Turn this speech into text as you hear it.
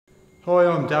Hi,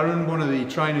 I'm Darren, one of the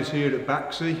trainers here at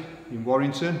Baxi in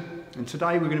Warrington, and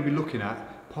today we're going to be looking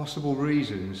at possible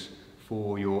reasons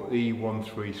for your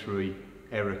E133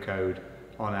 error code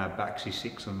on our Baxi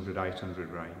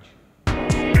 600-800 range.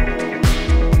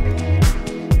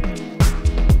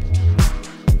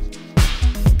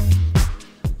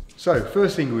 So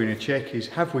first thing we're going to check is,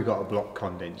 have we got a blocked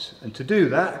condense? And to do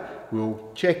that,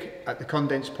 we'll check at the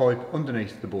condense pipe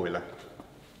underneath the boiler.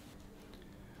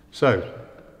 So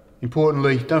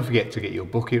importantly, don't forget to get your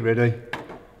bucket ready.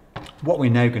 What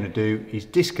we're now going to do is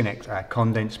disconnect our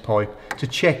condense pipe to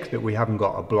check that we haven't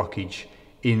got a blockage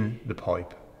in the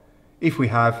pipe. If we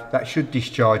have, that should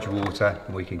discharge water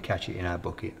and we can catch it in our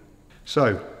bucket.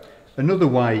 So another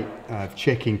way of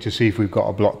checking to see if we've got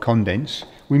a blocked condense,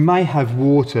 we may have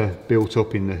water built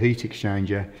up in the heat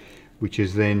exchanger, which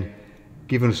has then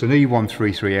given us an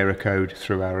E133 error code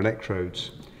through our electrodes.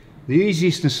 The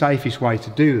easiest and safest way to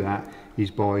do that is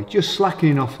by just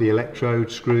slackening off the electrode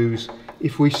screws.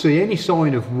 If we see any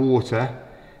sign of water,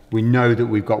 we know that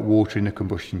we've got water in the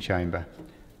combustion chamber.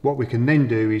 What we can then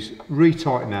do is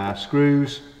retighten our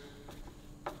screws,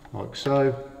 like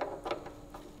so.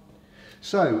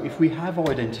 So if we have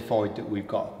identified that we've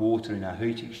got water in our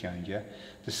heat exchanger,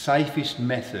 the safest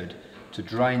method to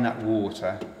drain that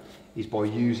water is by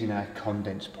using our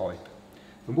condense pipe.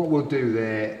 And what we'll do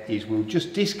there is we'll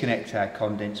just disconnect our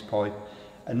condense pipe,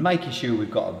 and making sure we've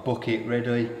got a bucket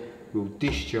ready, we'll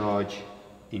discharge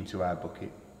into our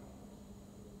bucket.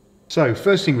 So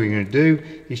first thing we're going to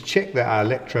do is check that our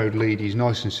electrode lead is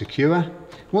nice and secure.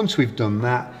 Once we've done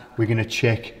that, we're going to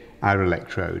check our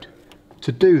electrode.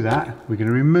 To do that, we're going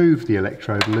to remove the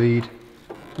electrode lead,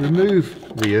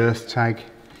 remove the earth tag,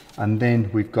 and then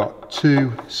we've got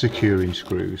two securing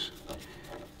screws.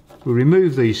 We'll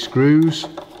remove these screws.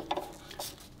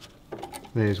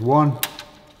 There's one.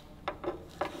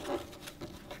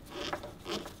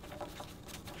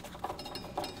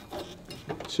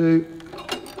 Two.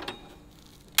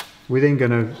 We're then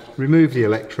going to remove the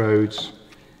electrodes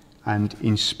and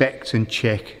inspect and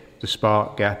check the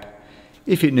spark gap.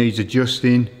 If it needs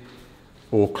adjusting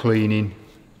or cleaning,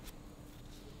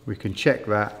 we can check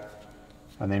that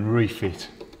and then refit.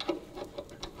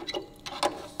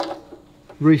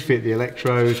 Refit the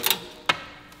electrode.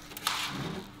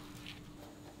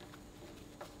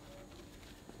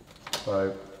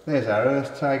 So there's our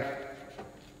earth tag.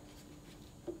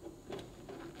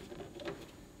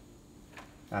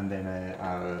 And then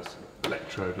our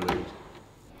electrode lead.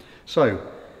 So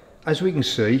as we can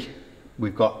see,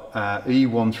 we've got our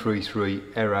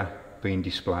E133 error being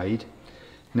displayed.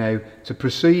 Now, to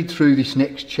proceed through this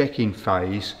next check-in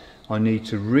phase, I need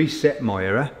to reset my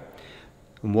error,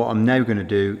 and what I'm now going to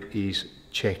do is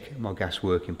check my gas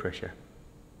working pressure.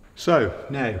 So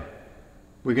now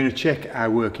we're going to check our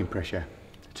working pressure.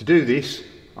 To do this,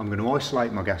 I'm going to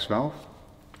isolate my gas valve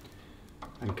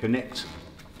and connect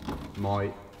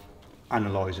my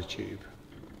analyzer tube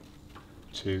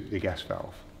to the gas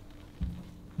valve.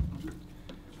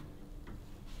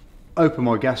 Open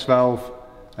my gas valve,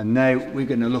 and now we're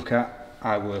going to look at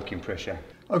our working pressure.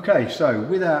 Okay, so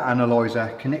with our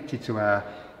analyzer connected to our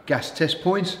gas test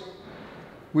point,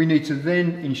 we need to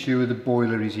then ensure the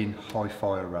boiler is in high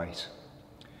fire rate.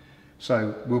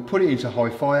 So we'll put it into high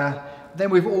fire. Then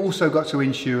we've also got to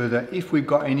ensure that if we've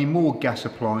got any more gas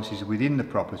appliances within the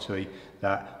property,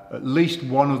 that at least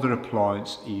one other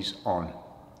appliance is on.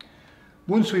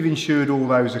 Once we've ensured all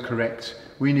those are correct,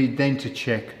 we need then to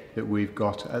check that we've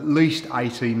got at least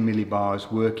 18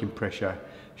 millibars working pressure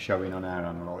showing on our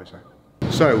analyzer.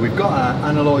 So we've got our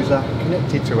analyzer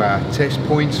connected to our test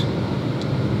point.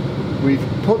 We've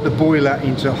put the boiler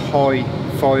into high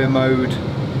fire mode.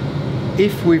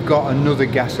 If we've got another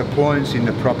gas appliance in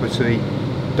the property,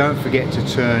 don't forget to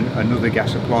turn another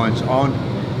gas appliance on.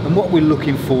 And what we're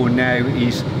looking for now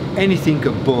is anything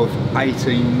above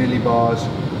 18 millibars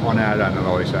on our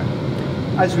analyzer.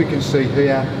 As we can see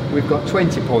here, we've got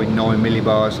 20.9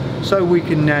 millibars, so we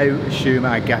can now assume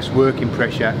our gas working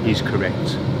pressure is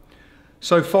correct.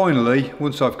 So finally,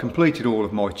 once I've completed all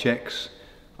of my checks,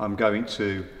 I'm going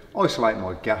to isolate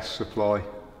my gas supply,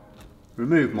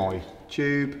 remove my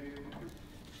tube,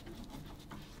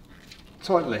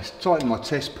 tighten my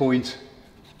test point,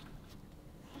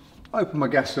 open my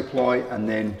gas supply, and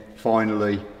then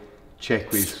finally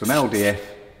check with some LDF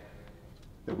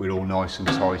that we're all nice and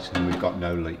tight and we've got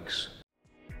no leaks.